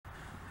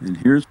And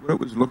here's what it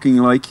was looking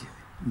like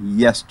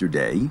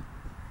yesterday,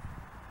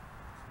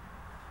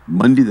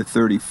 Monday the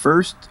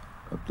 31st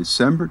of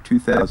December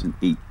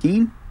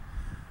 2018.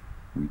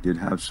 We did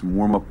have some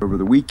warm up over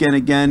the weekend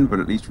again, but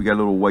at least we got a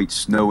little white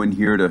snow in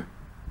here to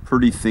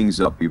pretty things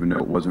up, even though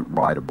it wasn't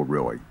rideable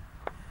really.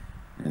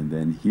 And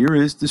then here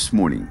is this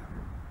morning.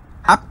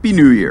 Happy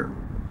New Year!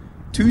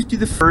 Tuesday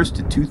the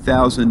 1st of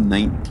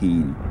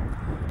 2019.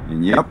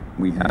 And yep,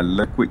 we had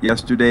liquid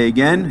yesterday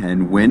again,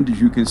 and wind,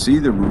 as you can see,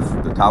 the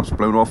roof, the top's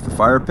blown off the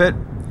fire pit.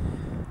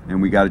 And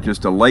we got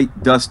just a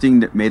light dusting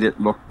that made it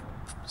look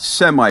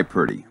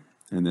semi-pretty.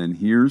 And then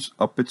here's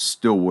up at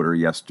Stillwater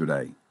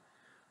yesterday.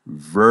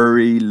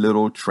 Very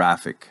little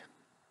traffic.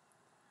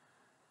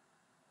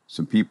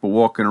 Some people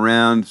walking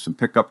around, some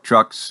pickup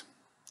trucks,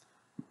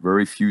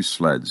 very few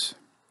sleds.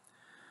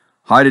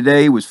 High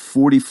today was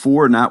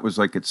 44, and that was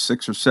like at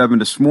 6 or 7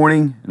 this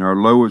morning. And our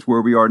low is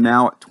where we are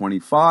now at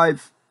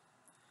 25.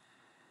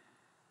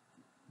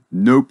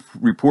 No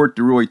report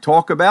to really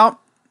talk about.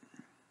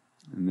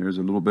 And there's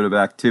a little bit of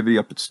activity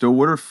up at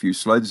Stillwater. A few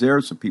sleds there,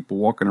 some people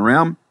walking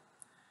around.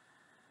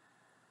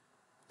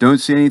 Don't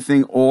see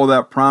anything all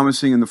that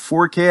promising in the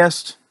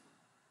forecast.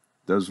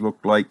 Does look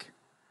like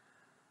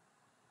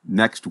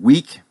next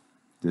week.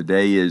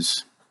 Today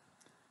is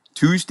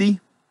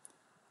Tuesday.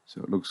 So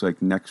it looks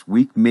like next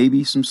week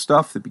maybe some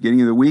stuff at the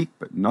beginning of the week,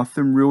 but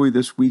nothing really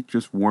this week,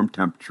 just warm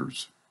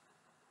temperatures.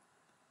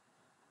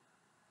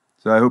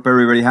 So I hope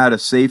everybody had a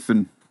safe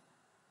and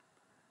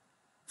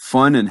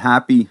fun and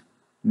happy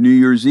New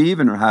Year's Eve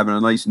and are having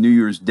a nice New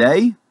Year's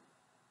Day.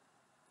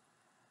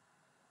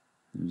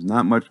 There's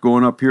not much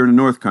going up here in the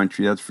North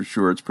Country, that's for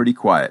sure. It's pretty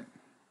quiet.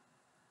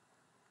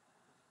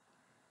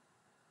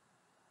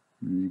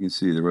 And you can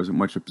see there wasn't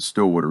much up at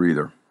Stillwater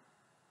either.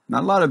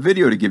 Not a lot of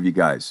video to give you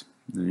guys.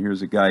 And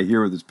here's a guy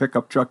here with his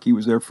pickup truck. He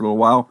was there for a little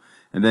while,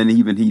 and then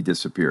even he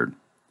disappeared.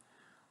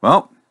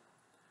 Well,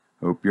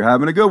 hope you're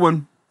having a good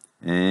one.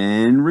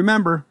 And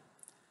remember,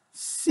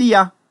 see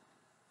ya.